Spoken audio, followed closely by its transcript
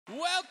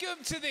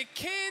welcome to the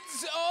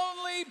Kids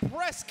Only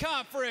Press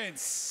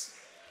Conference.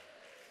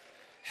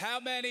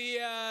 How many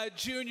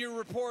junior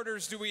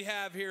reporters do we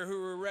have here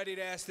who are ready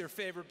to ask their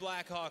favorite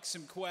Blackhawks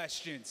some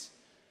questions?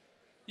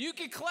 You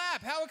can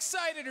clap. How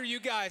excited are you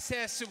guys to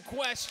ask some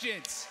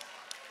questions?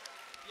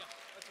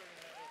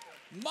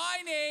 My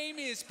name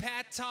is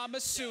Pat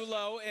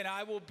Tomasulo, and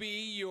I will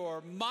be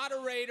your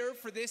moderator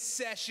for this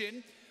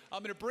session. I'm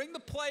going to bring the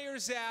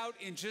players out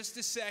in just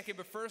a second,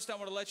 but first I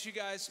want to let you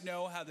guys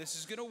know how this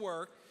is going to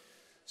work.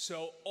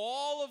 So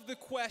all of the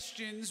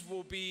questions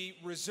will be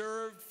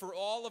reserved for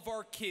all of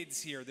our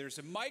kids here. There's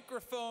a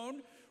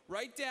microphone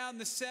right down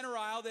the center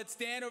aisle. That's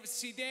Dan.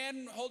 See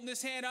Dan holding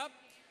his hand up?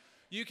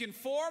 You can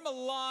form a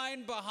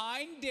line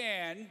behind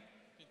Dan,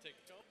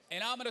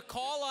 and I'm going to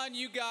call on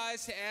you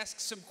guys to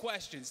ask some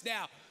questions.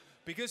 Now,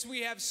 because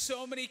we have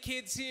so many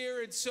kids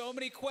here and so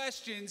many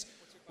questions,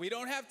 we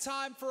don't have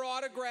time for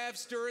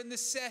autographs during the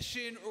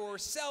session or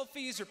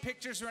selfies or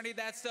pictures or any of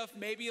that stuff,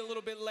 maybe a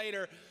little bit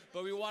later,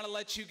 but we want to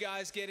let you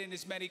guys get in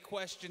as many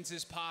questions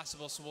as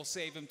possible, so we'll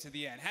save them to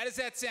the end. How does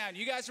that sound?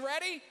 You guys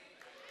ready?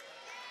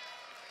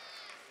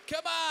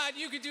 Come on,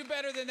 you can do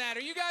better than that.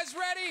 Are you guys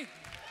ready?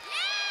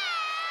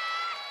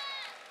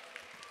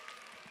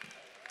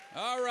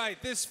 Yeah! All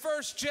right, this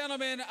first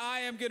gentleman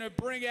I am going to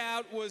bring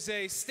out was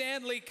a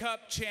Stanley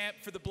Cup champ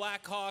for the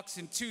Blackhawks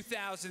in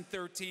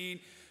 2013.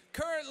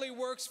 Currently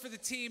works for the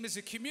team as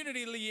a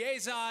community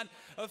liaison,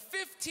 a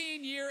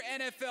 15-year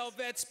NFL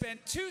vet,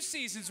 spent 2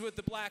 seasons with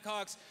the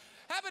Blackhawks.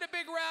 Having a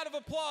big round of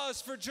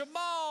applause for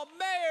Jamal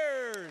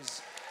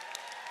Mayers.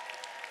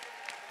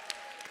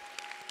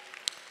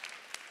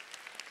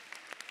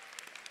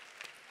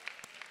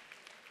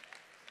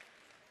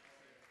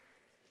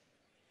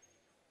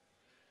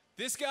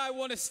 This guy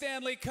won a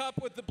Stanley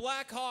Cup with the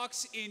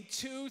Blackhawks in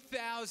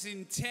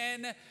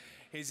 2010.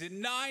 He's a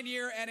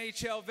 9-year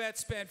NHL vet,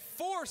 spent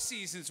 4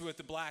 seasons with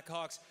the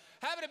Blackhawks.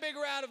 Having a big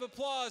round of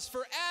applause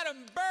for Adam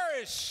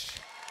Burish.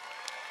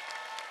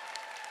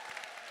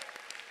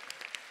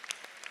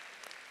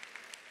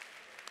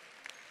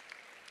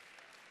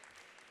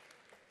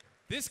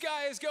 This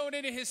guy is going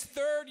into his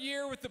 3rd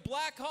year with the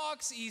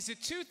Blackhawks. He's a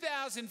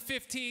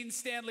 2015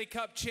 Stanley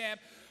Cup champ.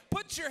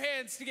 Put your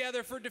hands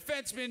together for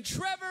defenseman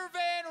Trevor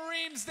Van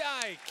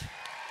Riemsdyk.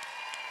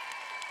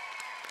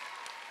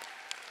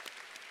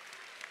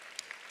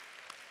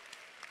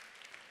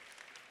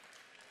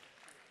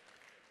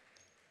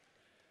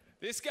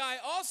 This guy,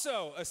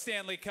 also a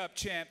Stanley Cup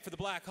champ for the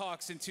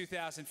Blackhawks in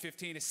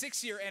 2015, a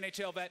 6-year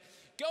NHL vet,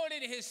 going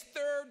into his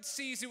 3rd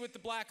season with the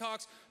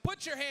Blackhawks.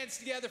 Put your hands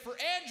together for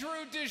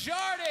Andrew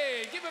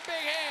Desjardins. Give him a big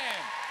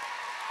hand.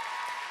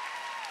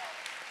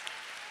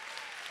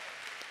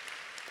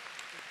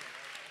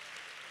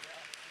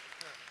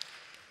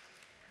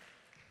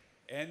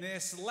 And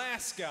this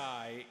last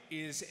guy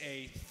is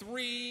a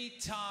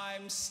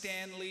 3-time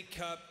Stanley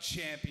Cup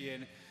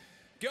champion,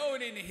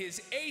 going into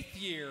his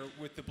 8th year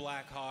with the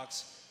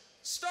Blackhawks.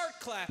 Start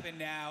clapping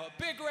now.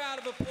 A big round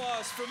of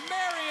applause for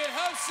Marian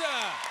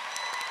Hossa.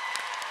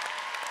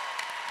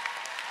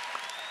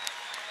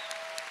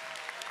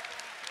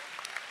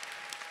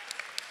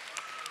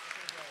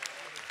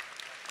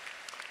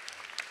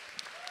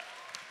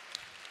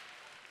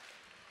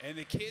 And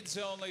the Kids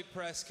Only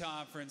press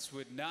conference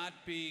would not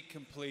be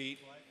complete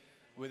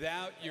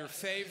without your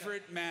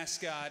favorite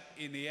mascot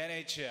in the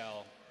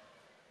NHL.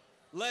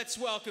 Let's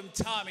welcome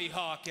Tommy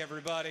Hawk,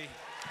 everybody.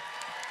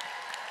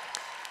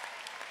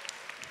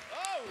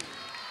 Oh,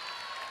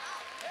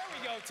 there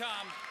we go,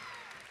 Tom.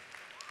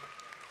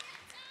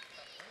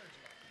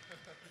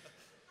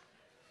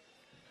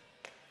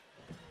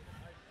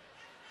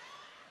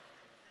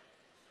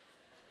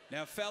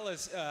 Now,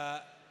 fellas,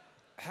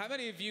 how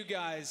many of you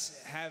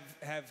guys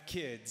have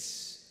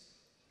kids?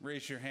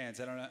 Raise your hands.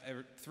 I don't know,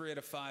 3 out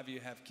of 5 of you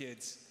have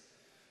kids.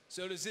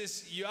 So does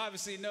this, you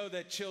obviously know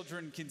that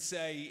children can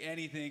say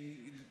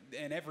anything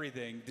and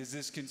everything. Does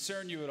this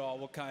concern you at all,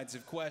 what kinds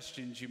of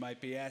questions you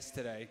might be asked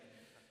today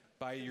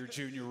by your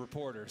junior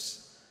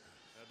reporters?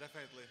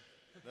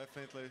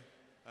 Definitely.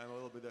 I'm a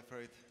little bit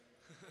afraid.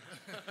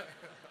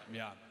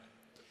 Yeah.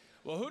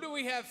 Well, who do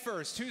we have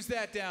first? Who's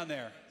that down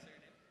there?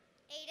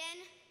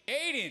 Aiden.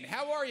 Aiden.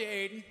 How are you,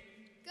 Aiden?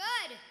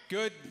 Good.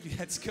 Good.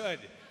 That's good.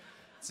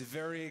 It's a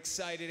very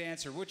excited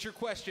answer. What's your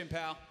question,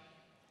 pal?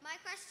 My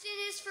question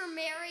is for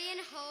Marian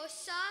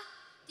Hossa.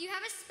 Do you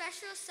have a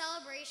special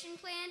celebration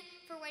plan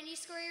for when you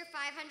score your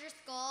 500th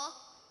goal?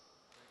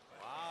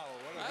 Wow,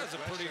 That was a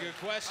pretty good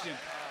question.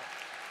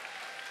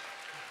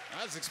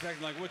 I was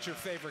expecting, like, what's your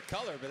favorite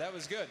color, but that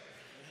was good.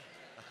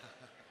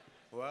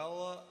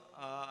 Well,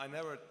 I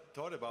never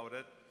thought about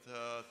it.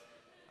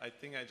 I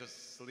think I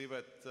just leave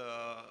it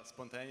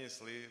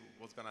spontaneously.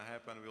 What's gonna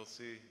happen, we'll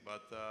see.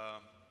 But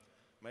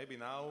maybe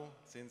now,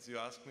 since you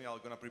asked me, I'm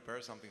gonna prepare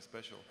something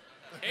special.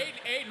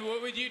 Aiden,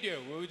 what would you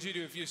do? What would you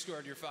do if you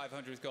scored your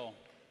 500th goal?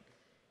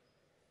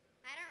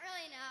 I don't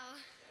really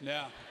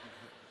know. No.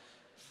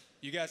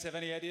 You guys have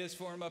any ideas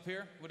for him up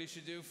here? What he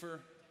should do for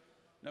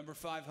number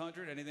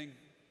 500? Anything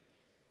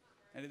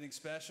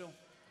special?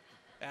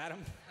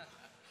 Adam?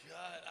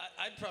 God,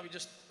 I'd probably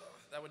just,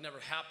 that would never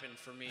happen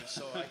for me.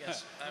 So I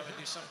guess I would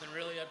do something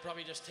really, I'd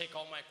probably just take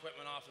all my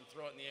equipment off and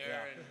throw it in the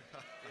air and,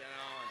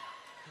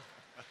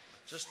 and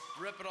just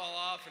rip it all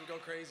off and go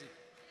crazy.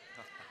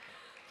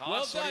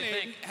 Well done,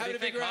 Aiden. How did a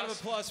big round of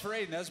applause for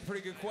Aiden? That was a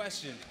pretty good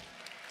question.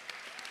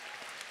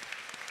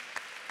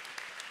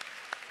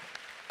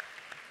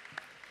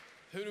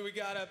 Who do we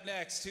got up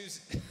next?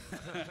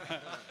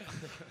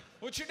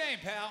 What's your name,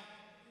 pal?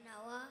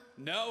 Noah.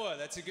 Noah,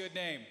 that's a good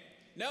name.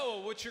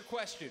 Noah, what's your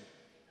question?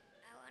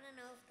 I want to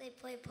know if they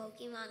play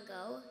Pokemon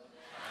Go.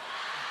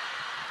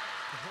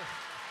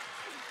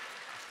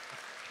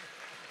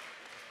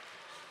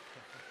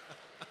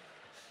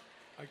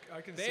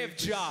 They have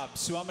jobs,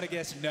 so I'm going to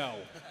guess no.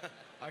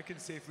 I can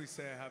safely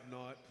say I have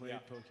not played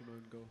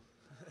Pokemon Go.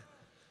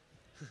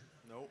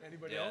 Nope.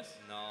 Anybody else?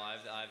 No,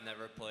 I've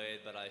never played,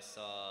 but I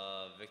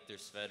saw Victor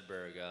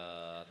Svedberg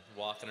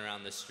walking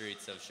around the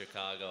streets of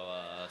Chicago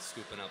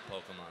scooping up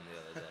Pokemon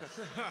the other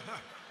day.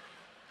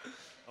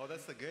 Oh,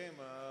 that's the game.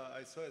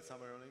 I saw it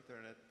somewhere on the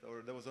internet,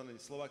 or there was on the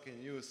Slovakian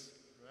news.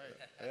 Right.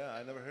 Yeah,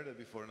 I never heard it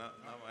before. Now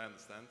I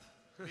understand.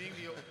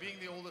 Being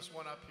the oldest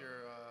one up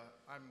here,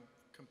 I'm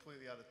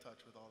completely out of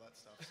touch with all that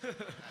stuff.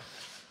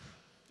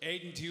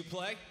 Aiden, do you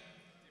play?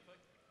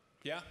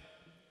 Yeah?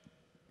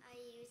 I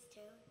used to.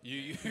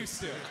 You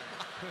used to.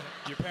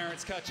 Your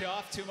parents cut you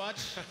off too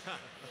much? Yes.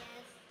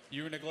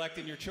 You were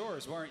neglecting your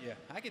chores, weren't you?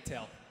 I could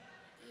tell.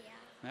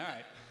 Yeah. All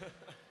right.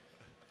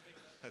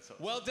 That's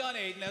awesome. Well done,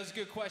 Aiden. That was a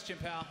good question,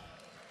 pal.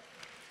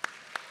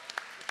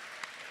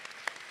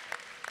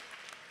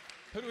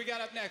 Who do we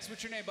got up next?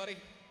 What's your name, buddy?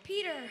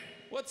 Peter,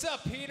 What's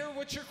up, Peter?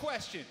 What's your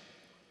question?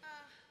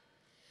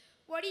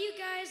 what are you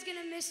guys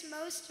gonna miss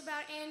most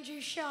about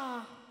Andrew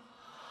Shaw?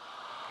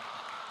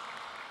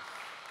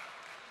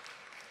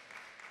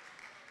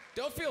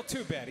 Don't feel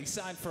too bad. He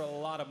signed for a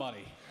lot of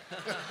money.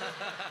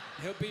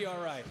 He'll be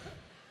all right.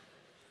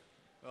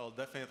 Well,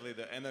 definitely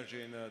the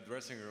energy in the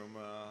dressing room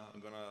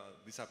gonna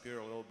disappear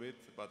a little bit,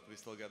 but we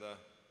still got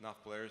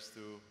enough players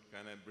to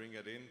kind of bring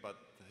it in. But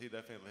he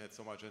definitely had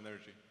so much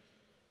energy.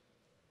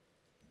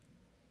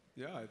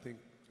 Yeah, I think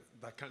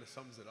that kind of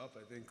sums it up.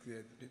 I think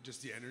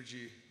just the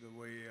energy, the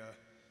way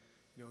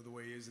the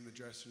way he is in the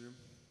dressing room.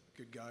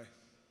 Good guy.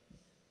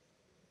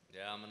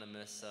 Yeah, I'm gonna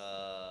miss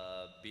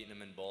beating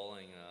him in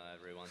bowling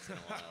every once in a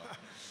while.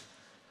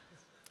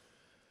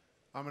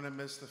 I'm gonna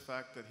miss the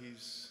fact that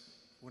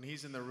when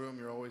he's in the room,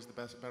 you're always the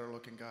better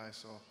looking guy.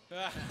 So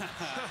I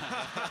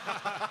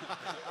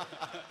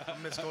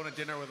miss going to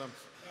dinner with him.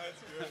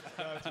 That's good.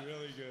 That's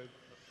really good.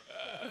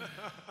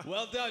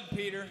 Well done,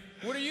 Peter.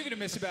 What are you going to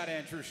miss about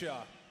Andrew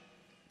Shaw?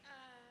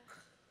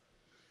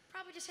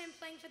 Probably just him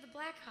playing for the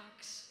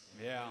Blackhawks.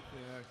 Yeah.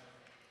 Yeah.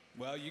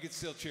 Well, you can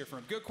still cheer for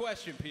him. Good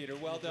question, Peter.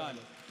 Well done.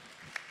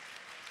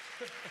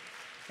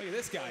 Look at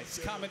this guy. He's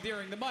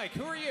commandeering the mic.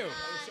 Who are you?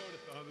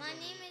 My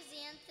name is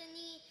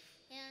Anthony,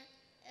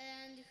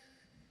 and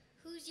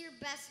who's your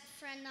best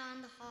friend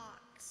on the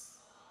Hawks?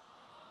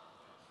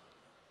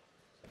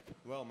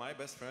 Well, my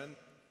best friend,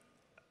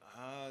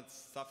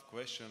 it's a tough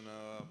question.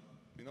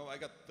 I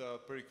got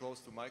pretty close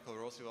to Michael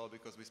Roosevelt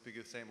because we speak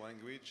the same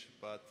language,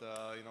 but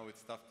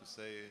it's tough to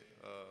say.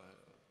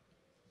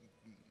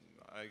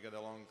 I get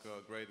along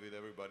great with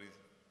everybody.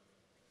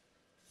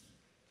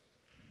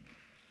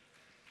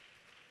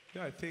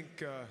 Yeah, I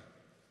think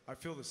I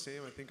feel the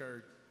same. I think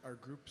our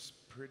group's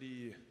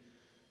pretty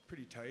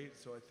tight.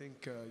 So I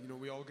think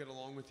we all get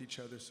along with each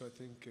other. So I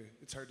think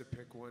it's hard to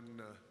pick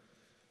one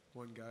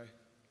guy.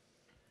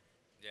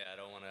 Yeah, I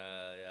don't want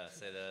to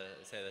say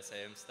the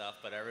same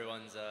stuff, but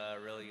everyone's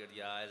really good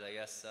guys. I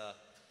guess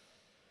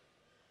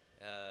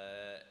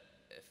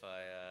if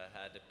I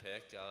had to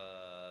pick,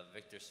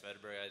 Victor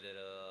Svedberg, I did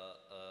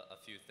a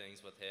few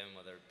things with him,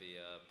 whether it be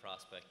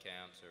prospect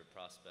camps or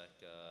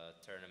prospect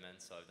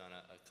tournaments. So I've done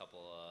a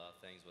couple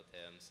things with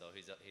him. So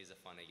he's a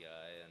funny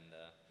guy, and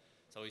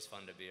it's always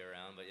fun to be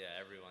around. But yeah,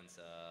 everyone's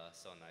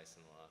so nice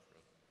in the locker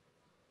room.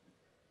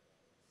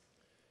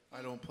 I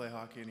don't play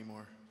hockey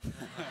anymore.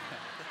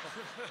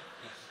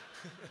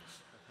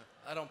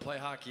 I don't play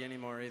hockey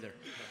anymore either.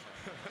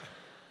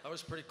 I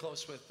was pretty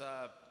close with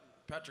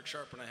Patrick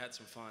Sharp when I had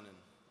some fun, and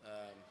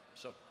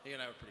so he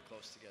and I were pretty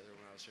close together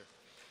when I was here.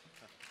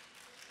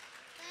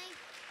 Thank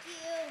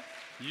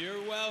you.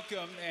 You're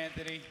welcome,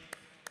 Anthony.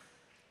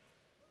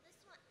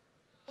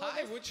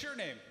 Hi, what's your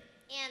name?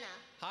 Anna.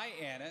 Hi,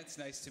 Anna. It's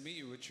nice to meet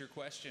you. What's your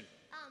question?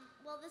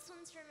 Well, this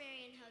one's for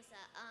Mary and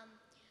Hosa.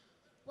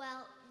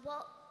 Well,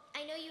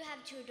 I know you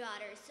have two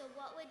daughters, so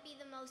what would be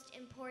the most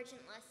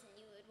important lesson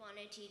you would want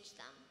to teach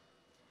them?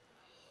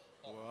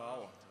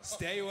 Wow.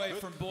 Stay away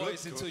from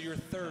boys until you're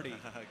 30.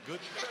 Good.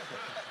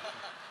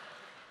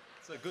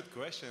 It's a good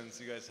questions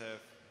you guys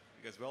have.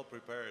 You guys well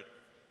prepared.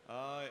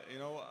 I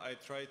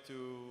try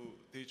to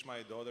teach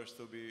my daughters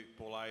to be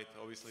polite.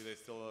 Obviously, they're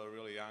still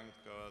really young.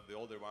 The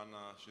older one,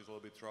 she's a little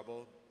bit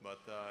trouble,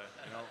 but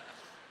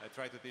I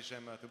try to teach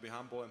them to be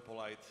humble and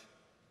polite.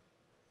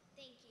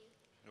 Thank you.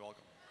 You're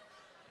welcome.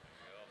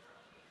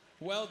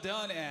 Well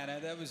done, Anna.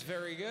 That was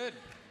very good.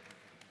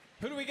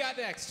 Who do we got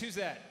next? Who's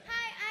that?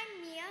 Hi,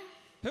 I'm Mia.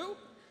 Who?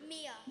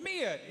 Mia.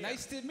 Mia.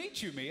 Nice to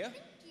meet you, Mia.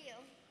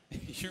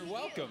 Thank you. You're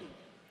welcome.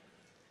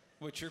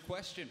 What's your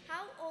question?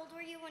 How old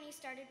were you when you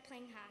started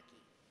playing hockey?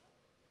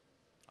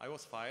 I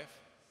was 5.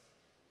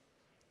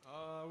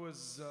 I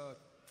was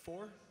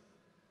 4.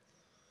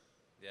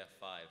 Yeah,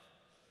 5.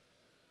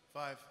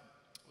 5.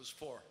 It was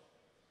 4.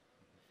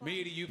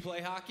 Mia, do you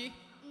play hockey?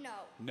 No.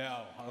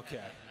 No.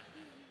 Okay.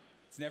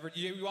 It's never.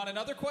 You want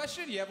another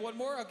question? You have one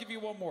more? I'll give you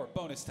one more.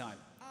 Bonus time.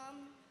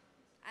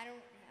 I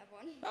don't have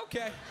one.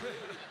 Okay.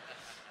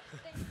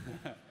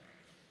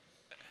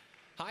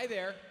 Hi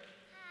there.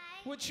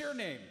 Hi. What's your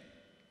name?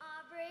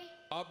 Aubrey.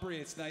 Aubrey,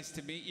 it's nice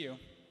to meet you.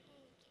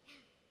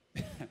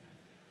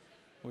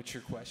 What's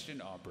your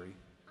question, Aubrey?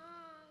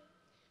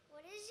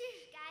 What is your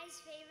guys'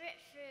 favorite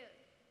fruit?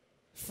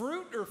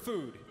 Fruit or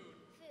food?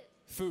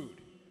 Food.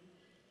 Food.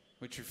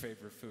 What's your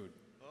favorite food?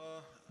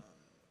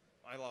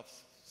 I love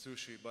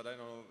sushi, but I don't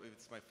know if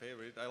it's my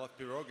favorite. I love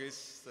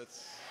pierogies.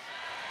 That's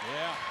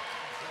Yeah.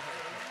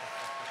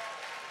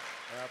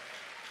 yep.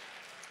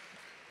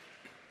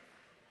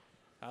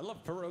 I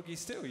love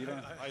pierogies too. You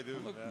know. I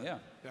do. Yeah.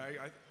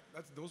 Yeah,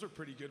 those are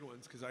pretty good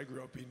ones because I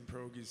grew up eating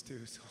pierogies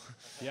too. So.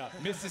 Yeah.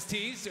 Mrs.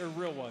 T's or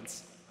real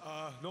ones?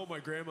 No, my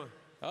grandma.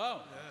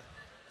 Oh.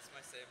 It's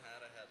my same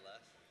hat I had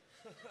last.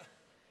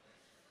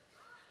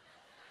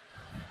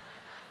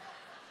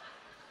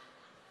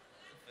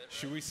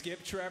 Should we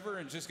skip Trevor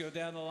and just go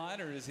down the line,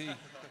 or is he?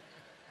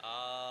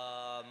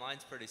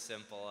 Mine's pretty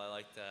simple. I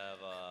like to have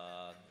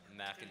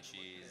mac and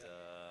cheese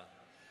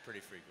pretty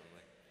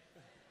frequently.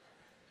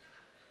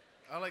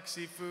 I like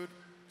seafood,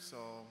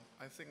 so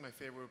I think my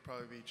favorite would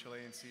probably be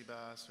Chilean sea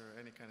bass or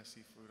any kind of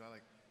seafood. I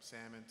like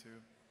salmon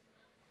too.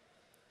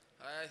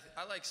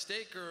 I like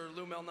steak or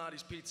Lou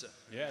Malnati's pizza.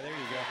 Yeah, there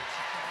you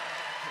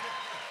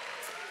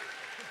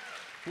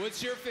go.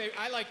 What's your favorite?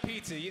 I like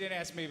pizza. You didn't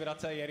ask me, but I'll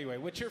tell you anyway.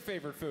 What's your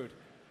favorite food?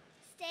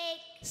 Steak.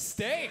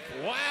 Steak.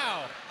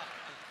 Wow.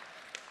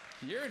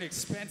 You're an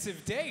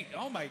expensive date.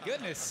 Oh my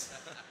goodness.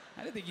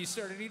 I didn't think you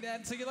started eating that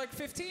until you're like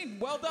 15.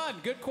 Well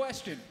done. Good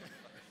question.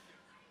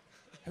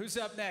 Who's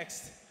up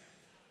next?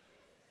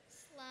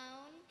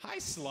 Sloan. Hi,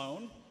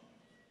 Sloan.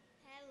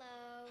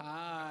 Hello.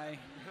 Hi.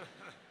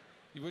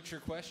 What's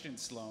your question,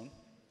 Sloan?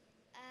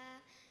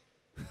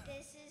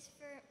 This is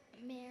for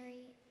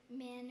Mary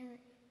and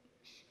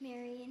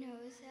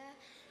Hosa.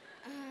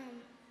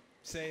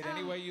 Say it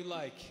any way you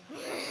like.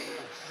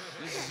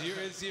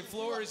 The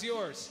floor is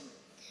yours.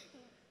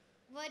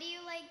 What do you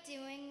like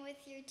doing with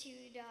your 2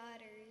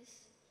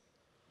 daughters?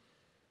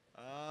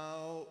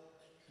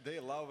 They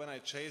love when I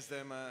chase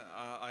them.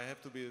 I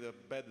have to be the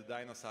bad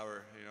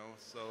dinosaur, you know.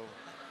 So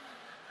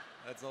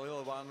that's a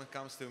little one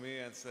comes to me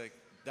and it's like,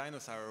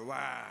 dinosaur,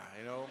 wow,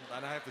 you know,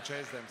 and I have to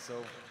chase them.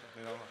 So,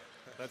 you know,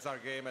 that's our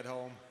game at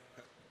home.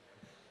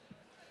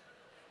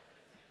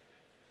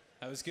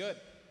 That was good.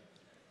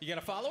 You got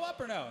a follow-up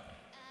or no?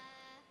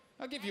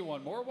 I'll give you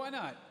one more. Why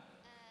not?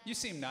 You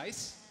seem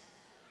nice.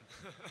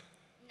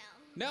 No.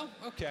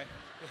 No? Okay.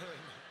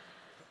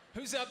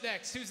 Who's up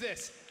next? Who's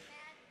this?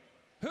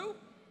 Who?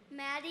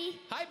 Maddie.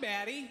 Hi,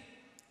 Maddie.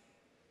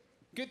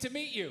 Good to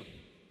meet you.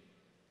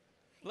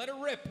 Let her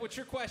rip. What's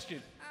your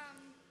question?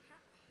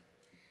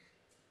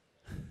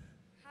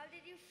 How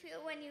did you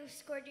feel when you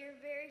scored your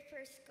very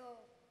first goal?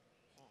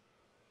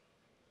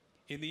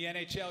 In the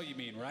NHL, you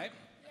mean, right?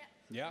 Yep.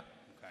 Yeah?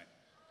 Okay.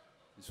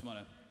 Just want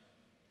to...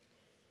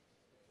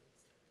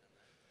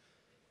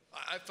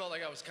 I felt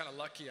like I was kind of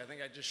lucky. I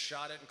think I just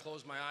shot it and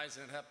closed my eyes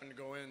and it happened to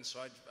go in. So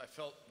I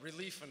felt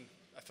relief and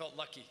I felt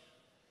lucky.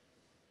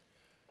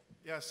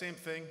 Yeah, same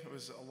thing. It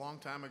was a long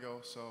time ago,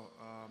 so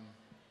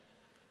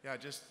yeah,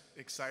 just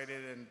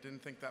excited and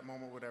didn't think that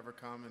moment would ever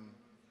come, and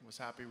was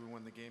happy we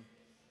won the game.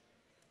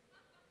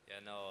 Yeah,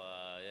 no,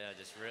 yeah,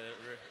 just really,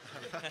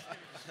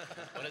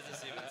 what does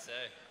this even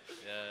say?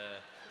 Yeah,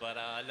 but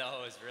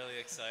no, it was really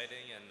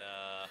exciting, and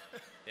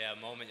yeah, a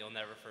moment you'll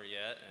never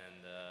forget,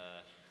 and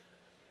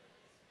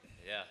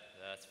yeah,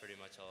 that's pretty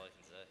much all I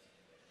can say.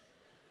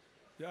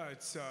 Yeah,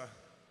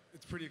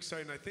 it's pretty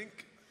exciting. I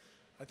think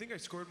I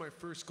scored my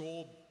first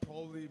goal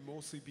probably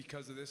mostly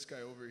because of this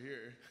guy over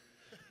here,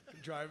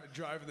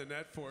 driving the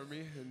net for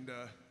me, and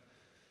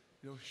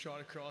you know,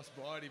 shot across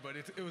body, but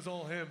it was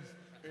all him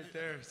right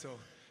there. So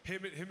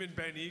him and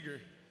Ben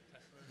Eager.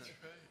 That's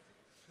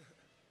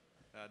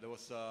right. That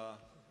was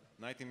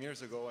 19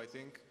 years ago, I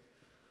think.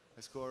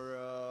 I scored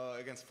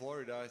against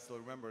Florida. I still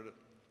remember that.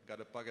 Got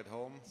a puck at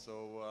home,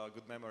 so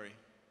good memory.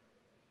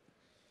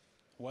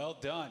 Well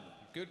done.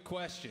 Good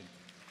question.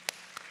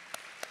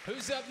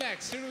 Who's up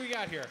next? Who do we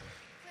got here?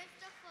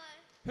 Christopher.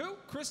 Who?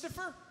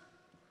 Christopher?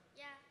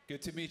 Yeah.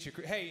 Good to meet you.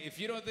 Hey, if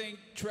you don't think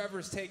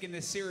Trevor's taking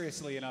this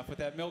seriously enough with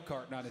that milk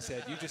carton on his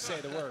head, you just say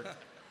the word.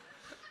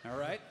 All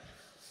right?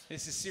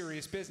 This is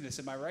serious business.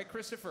 Am I right,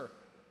 Christopher?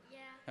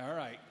 Yeah. All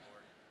right.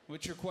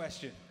 What's your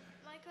question?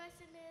 My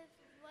question is,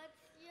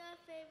 what's your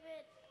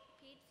favorite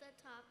pizza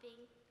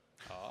topping?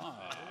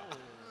 Ah.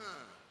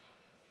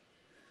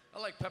 I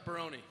like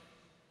pepperoni.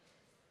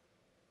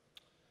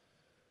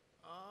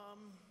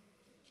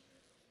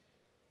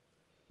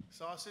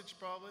 Sausage,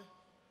 probably.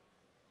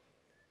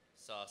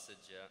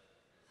 Sausage, yeah.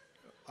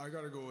 I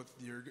gotta go with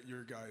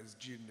your guys,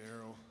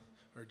 Gianero,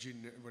 or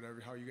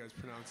whatever, how you guys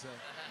pronounce that.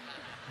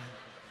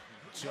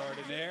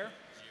 Jardiniere.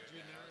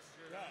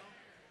 Yeah.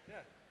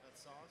 That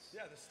sauce?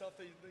 Yeah, the stuff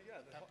that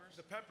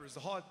the peppers, the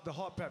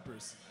hot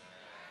peppers.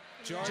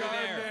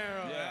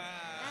 Jardiniere. Yeah.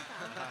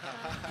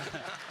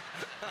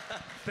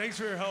 Thanks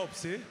for your help,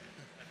 see?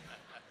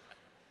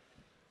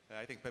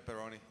 I think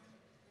pepperoni.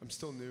 I'm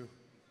still new.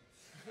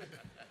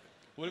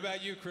 What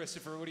about you,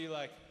 Christopher? What do you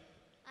like?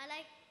 I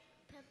like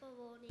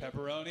pepperoni.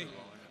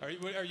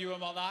 Pepperoni? Are you a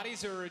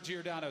Malnati's or a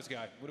Giordano's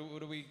guy? What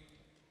do we?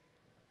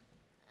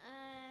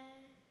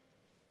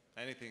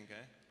 Anything, eh?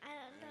 I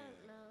don't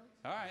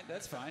know. All right,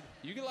 that's fine.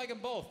 You can like them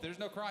both. There's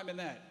no crime in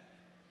that.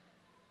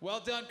 Well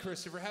done,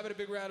 Christopher. How about a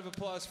big round of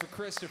applause for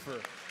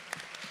Christopher?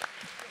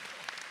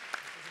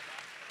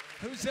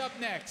 Who's up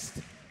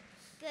next?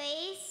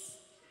 Grace,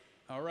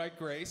 All right,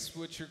 Grace,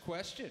 what's your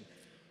question?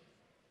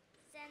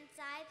 since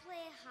I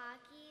play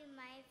hockey,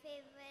 my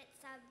favorite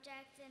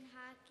subject in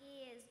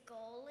hockey is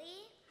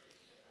goalie.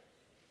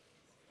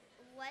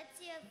 What's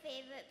your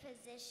favorite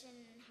position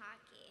in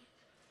hockey?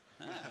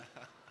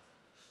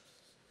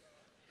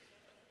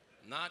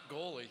 Not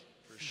goalie,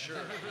 for sure.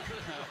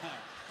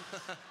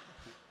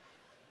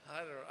 I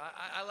don't know.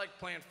 I like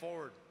playing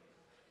forward.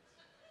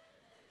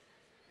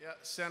 Yeah,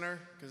 center,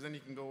 because then you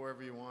can go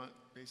wherever you want,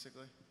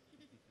 basically.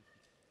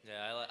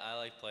 Yeah, I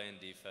like playing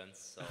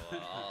defense, so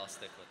I'll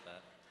stick with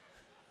that.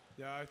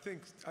 Yeah, I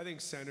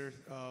think center,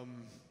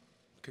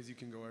 because you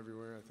can go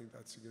everywhere. I think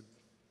that's a good.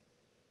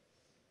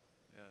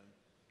 Yeah,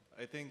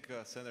 I think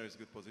center is a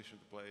good position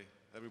to play.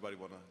 Everybody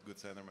want a good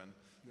centerman.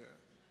 Yeah.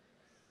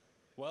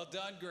 Well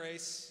done,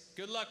 Grace.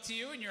 Good luck to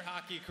you in your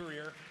hockey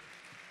career.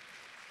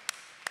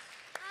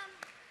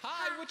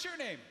 Hi, what's your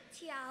name?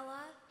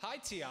 Tiala, Hi,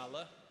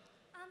 Tiala.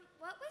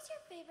 what was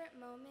your favorite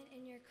moment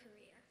in your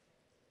career?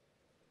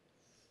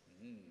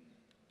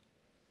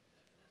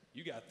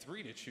 You got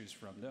 3 to choose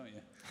from, don't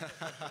you?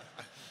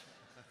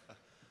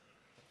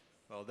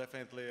 Well,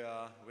 definitely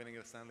winning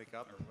the Stanley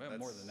Cup. Well,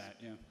 more than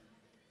that, yeah.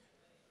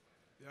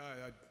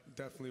 Yeah, I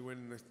definitely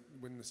win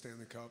the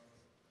Stanley Cup.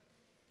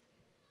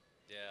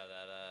 Yeah,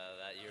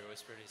 that year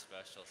was pretty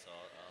special, so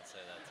I'll say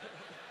that too.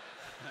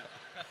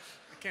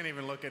 I can't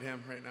even look at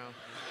him right now.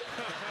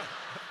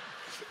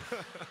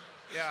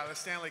 Yeah, the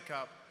Stanley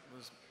Cup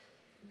was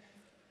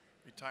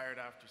retired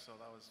after, so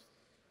that was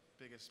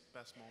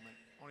best moment.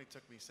 Only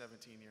took me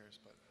 17 years,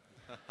 but.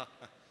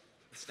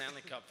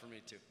 Stanley Cup for me,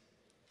 too.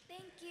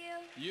 Thank you.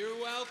 You're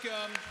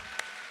welcome.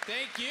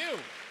 Thank you.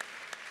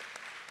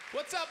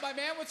 What's up, my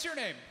man? What's your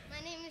name?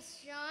 My name is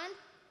Sean.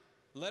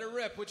 Let it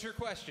rip. What's your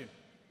question?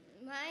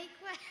 My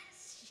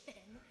question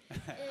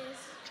is,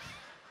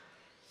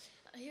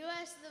 who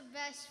has the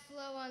best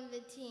flow on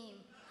the team?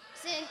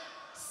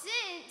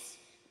 Since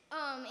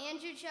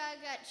Andrew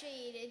Chad got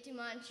traded to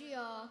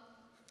Montreal,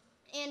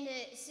 and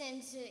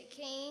since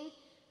Kane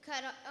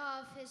cut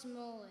off his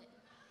mullet.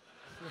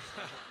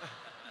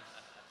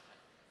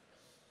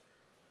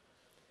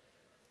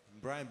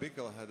 Brian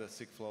Bickle had a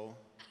sick flow.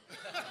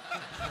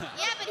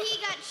 Yeah, but he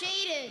got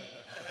shaded.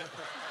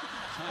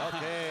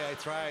 Okay, I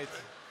tried.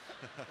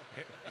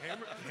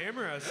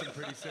 Hammer has some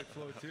pretty sick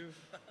flow too.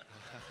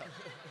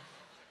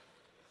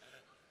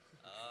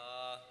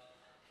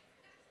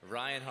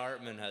 Ryan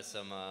Hartman has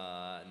some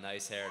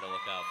nice hair to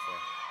look out for.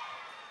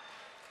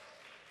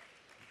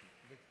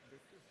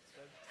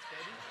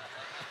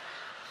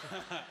 What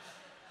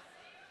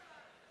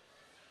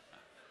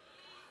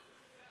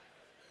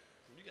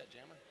do you got,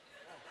 Jammer?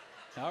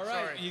 All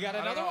right. Sorry. You got I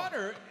don't another know. one,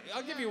 or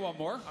I'll give you one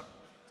more.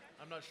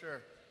 I'm not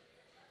sure.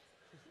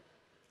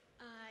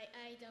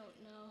 I don't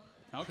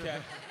know. Okay.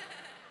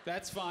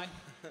 That's fine.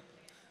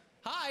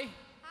 Hi.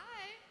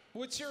 Hi,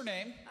 What's your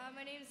name?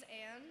 my name's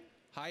Anne.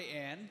 Hi,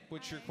 Ann.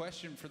 What's your Hi.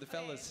 question for the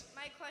fellas?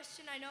 Okay, my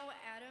question, I know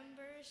Adam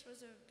Bursch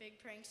was a big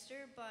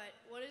prankster, but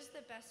what is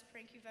the best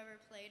prank you've ever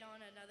played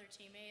on another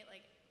teammate,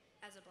 like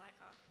as a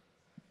Blackhawk?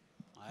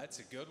 That's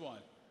a good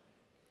one.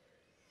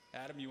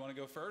 Adam, you want to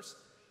go first?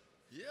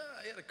 Yeah,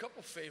 I had a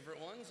couple favorite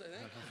ones, I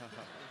think.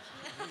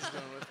 He's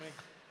going with me.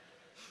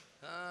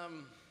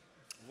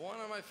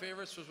 One of my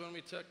favorites was when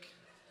we took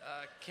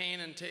Kane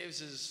and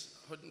Taves'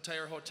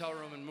 entire hotel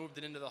room and moved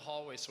it into the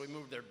hallway. So we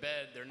moved their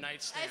bed, their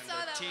nightstand, I saw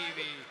their that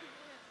TV,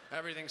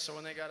 everything. So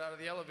when they got out of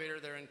the elevator,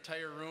 their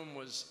entire room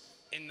was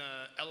in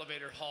the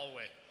elevator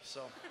hallway.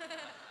 So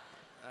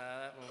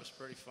that one was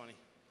pretty funny.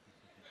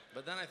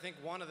 But then I think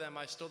one of them,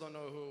 I still don't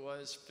know who it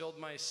was, filled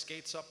my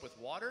skates up with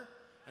water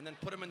and then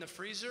put them in the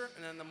freezer,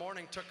 and then in the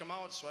morning took them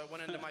out, so I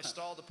went into my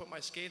stall to put my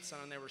skates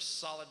on, and they were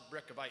solid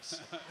brick of ice.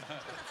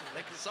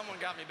 Someone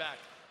got me back.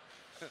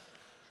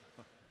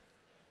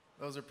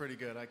 Those are pretty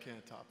good. I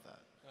can't top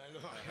that. I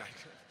know.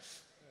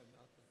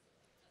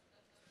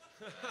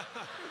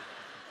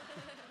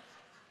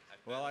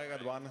 Well, I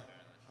got one.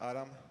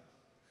 Adam,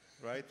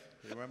 right?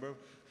 You remember?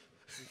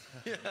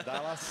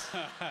 Dallas.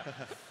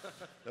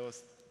 That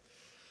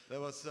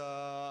was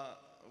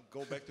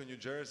go back to New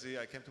Jersey.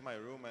 I came to my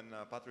room and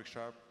Patrick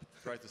Sharp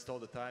tried to stall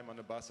the time on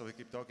the bus, so he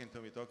kept talking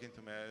to me.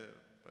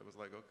 I was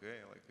like, okay,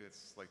 like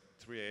it's like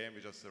 3 a.m.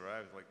 We just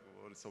arrived. Like,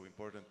 what is so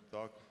important to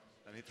talk?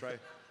 And he tried.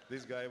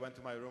 This guy went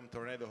to my room,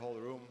 tornado the whole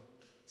room.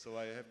 So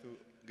I have to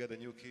get a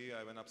new key.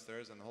 I went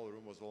upstairs, and the whole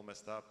room was all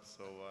messed up.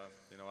 So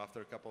you know,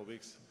 after a couple of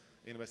weeks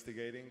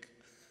investigating,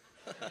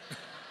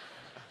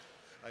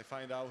 I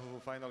find out who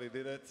finally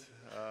did it.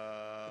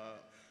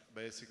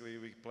 Basically,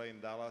 we play in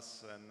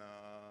Dallas, and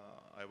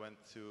I went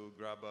to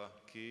grab a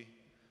key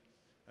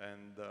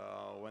and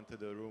went to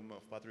the room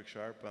of Patrick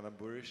Sharp and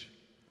Burish,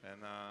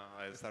 and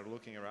I started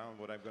looking around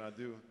what I'm gonna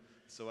do.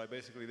 So I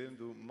basically didn't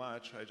do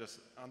much. I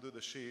just undo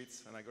the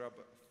sheets and I grab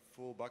a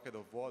full bucket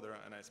of water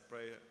and I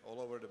spray it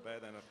all over the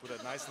bed and I put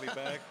it nicely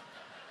back,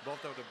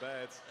 both of the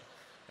beds.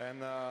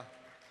 And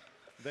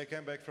they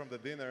came back from the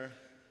dinner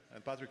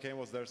and Patrick Kane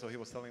was there, so he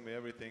was telling me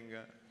everything.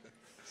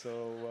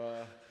 So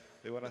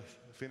you wanna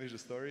finish the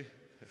story?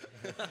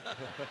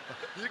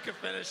 You can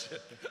finish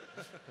it.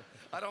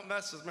 I don't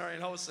mess with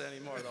Marian Hossa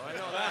anymore, though. I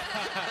know that.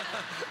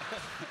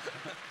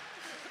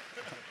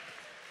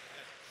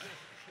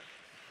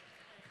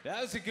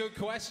 That was a good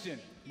question.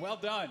 Well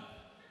done.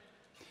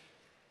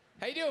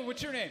 How you doing?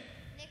 What's your name?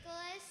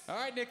 Nicholas, All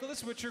right,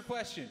 Nicholas, what's your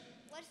question?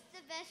 what's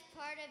the best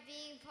part of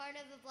being part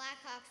of the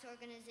Blackhawks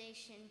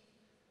organization?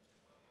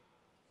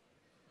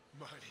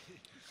 Money.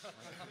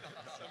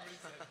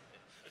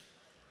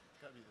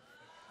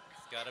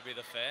 It's got to be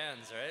the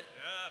fans, right?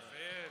 Yeah,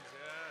 fans,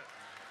 yeah.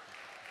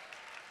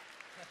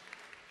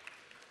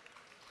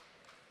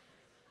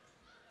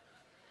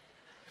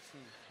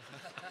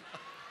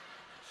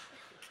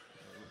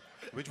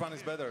 Which one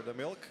is better, the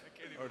milk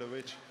or the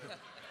which?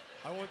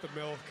 I want the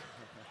milk.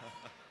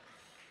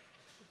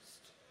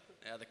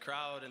 Yeah, the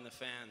crowd and the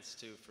fans,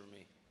 too, for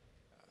me.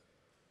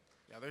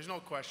 Yeah, there's no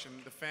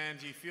question. The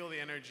fans, you feel the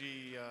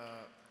energy,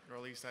 or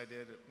at least I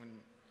did when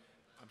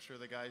I'm sure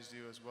the guys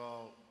do as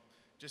well.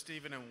 Just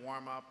even in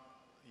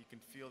warm-up, you can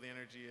feel the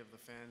energy of the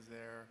fans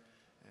there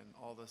and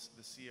all the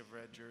sea of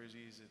red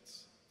jerseys.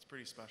 It's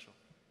pretty special.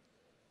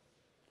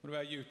 What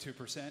about you,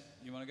 2%?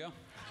 You want to go?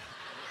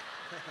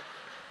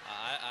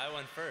 I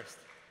went first.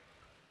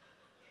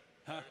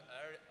 Huh?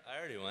 I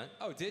already went.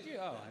 Oh, did you?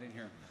 Oh, I didn't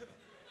hear him.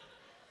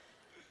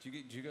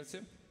 Did you go,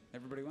 Tim?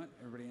 Everybody went?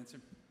 Everybody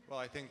answered? Well,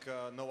 I think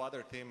no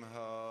other team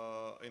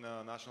in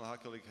a National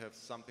Hockey League have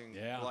something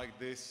like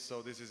this.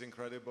 So this is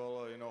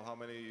incredible. You know how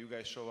many you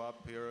guys show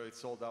up here. It's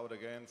sold out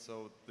again.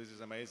 So this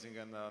is amazing,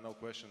 and no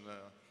question,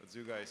 it's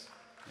you guys.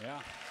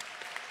 Yeah.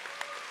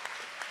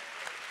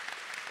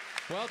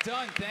 Well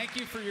done. Thank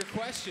you for your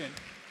question.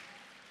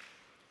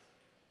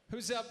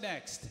 Who's up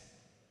next?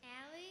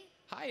 Allie,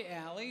 Hi,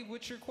 Allie.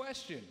 What's your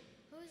question?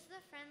 who's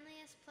the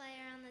friendliest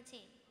player on the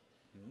team?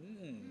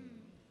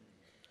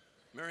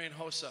 Marian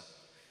Hossa.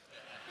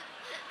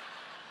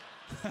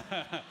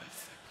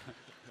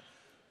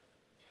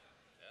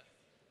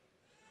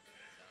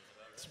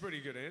 It's a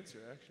pretty good answer,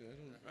 actually.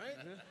 Right?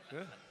 Yeah.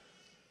 I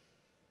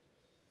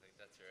think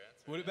that's your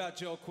answer. What about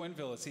Joel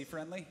Quinville? Is he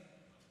friendly?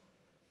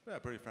 Yeah,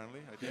 pretty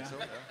friendly. I think so.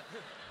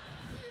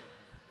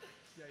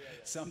 Yeah.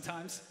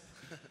 Sometimes.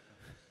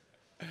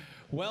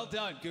 Well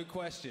done. Good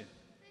question.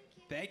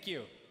 Thank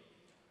you.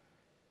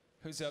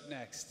 Who's up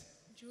next?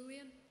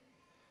 Julian,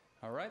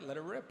 All right, let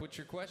it rip. What's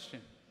your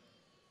question?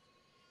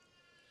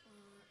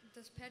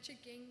 does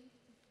Patrick King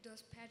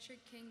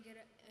get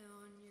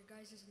on your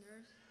guys'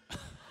 nerves?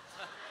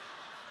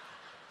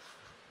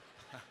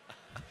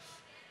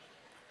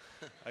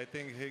 I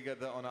think he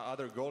got on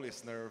other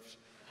goalie's nerves.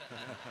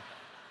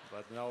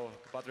 But no,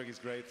 Patrick is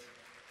great.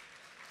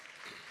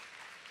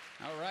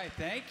 All right,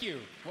 thank you.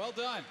 Well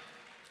done.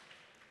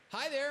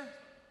 Hi there.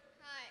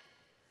 Hi,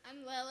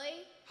 I'm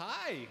Lily.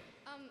 Hi.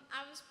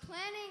 I was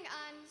planning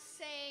on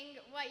saying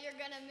what you're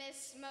gonna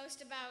miss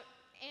most about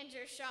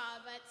Andrew Shaw,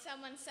 but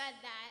someone said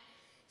that.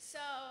 So,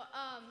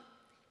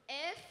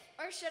 if,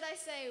 or should I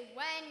say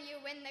when you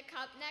win the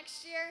cup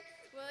next year,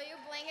 will you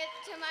bring it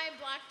to my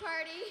block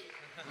party?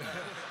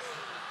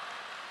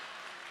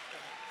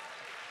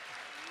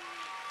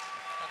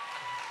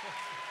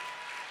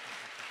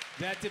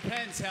 That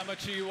depends. How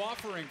much are you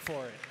offering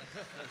for it?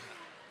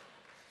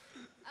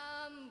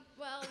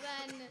 Well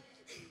then,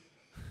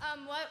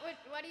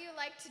 what do you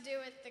like to do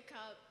with the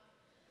cup?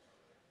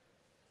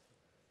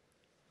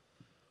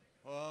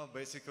 Well,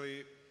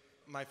 basically,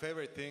 my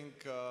favorite thing,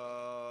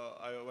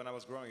 when I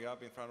was growing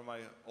up in front of my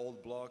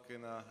old block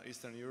in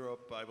Eastern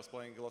Europe, I was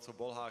playing lots of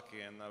ball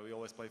hockey, and we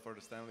always play for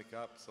the Stanley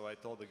Cup. So I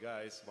told the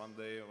guys one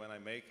day when I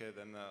make it,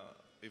 and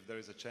if there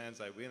is a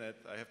chance I win it,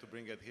 I have to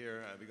bring it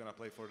here, and we're gonna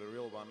play for the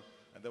real one.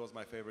 And that was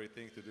my favorite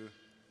thing to do.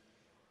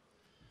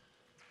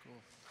 Cool.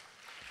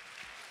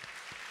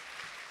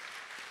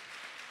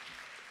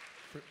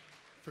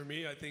 For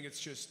me, I think it's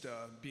just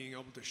being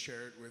able to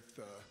share it with,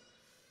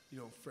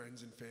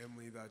 friends and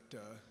family that,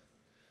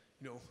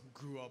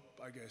 grew up,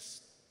 I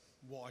guess,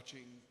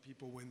 watching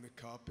people win the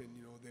cup,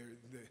 and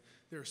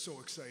they're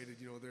so excited.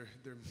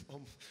 They're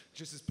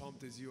just as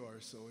pumped as you are.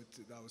 So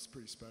that was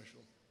pretty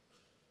special.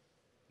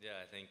 Yeah,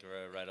 I think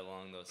we're right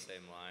along those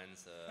same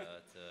lines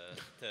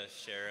to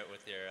share it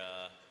with your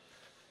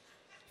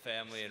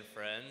family and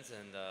friends,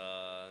 and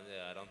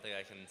yeah, I don't think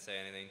I can say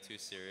anything too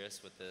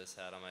serious with this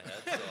hat on my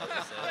head, so I'll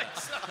just say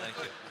that. Thank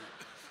you.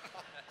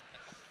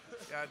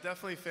 Yeah,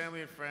 definitely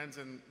family and friends,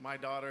 and my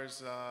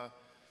daughters.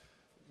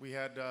 We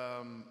had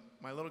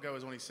my little guy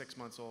was only 6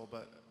 months old,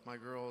 but my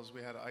girls,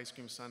 we had an ice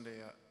cream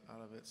sundae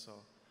out of it, so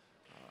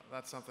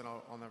that's something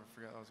I'll never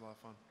forget. That was a lot of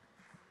fun.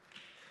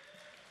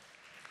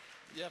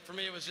 Yeah, for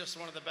me, it was just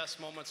one of the best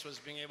moments was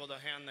being able to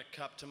hand the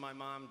cup to my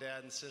mom,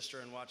 dad, and sister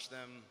and watch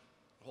them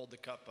hold the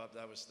cup up.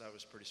 That was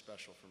pretty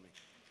special for me.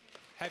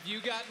 Have you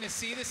gotten to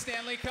see the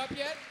Stanley Cup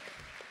yet?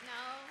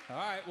 No.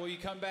 All right, will you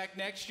come back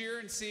next year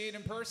and see it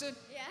in person?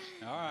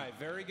 Yeah. All right,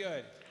 very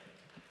good.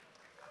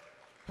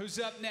 Who's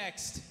up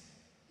next?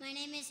 My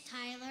name is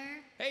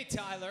Tyler. Hey,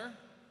 Tyler.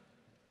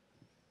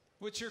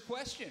 What's your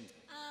question?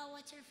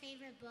 What's your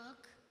favorite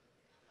book?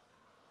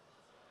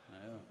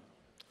 Oh.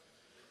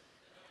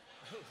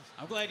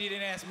 I'm glad you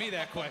didn't ask me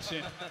that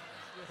question.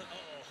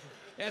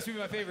 Ask me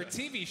my favorite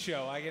TV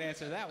show. I can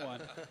answer that one.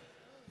 Does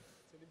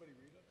anybody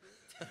read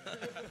up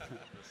here?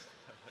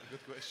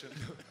 Good question.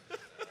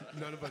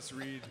 None of us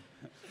read.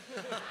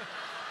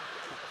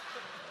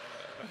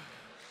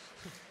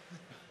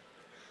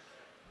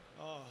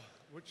 Oh,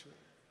 which one?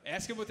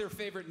 Ask them what their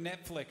favorite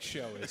Netflix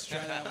show is.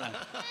 Try that one.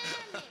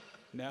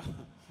 No?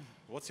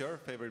 What's your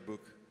favorite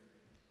book?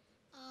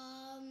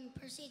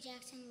 Percy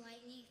Jackson,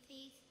 Lightning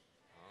Thief.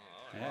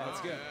 Yeah,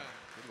 that's good.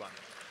 Good one.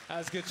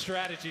 That's good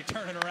strategy,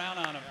 turning around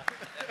on him.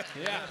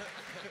 Yeah.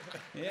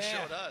 You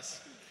showed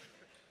us.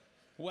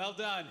 Well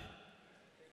done.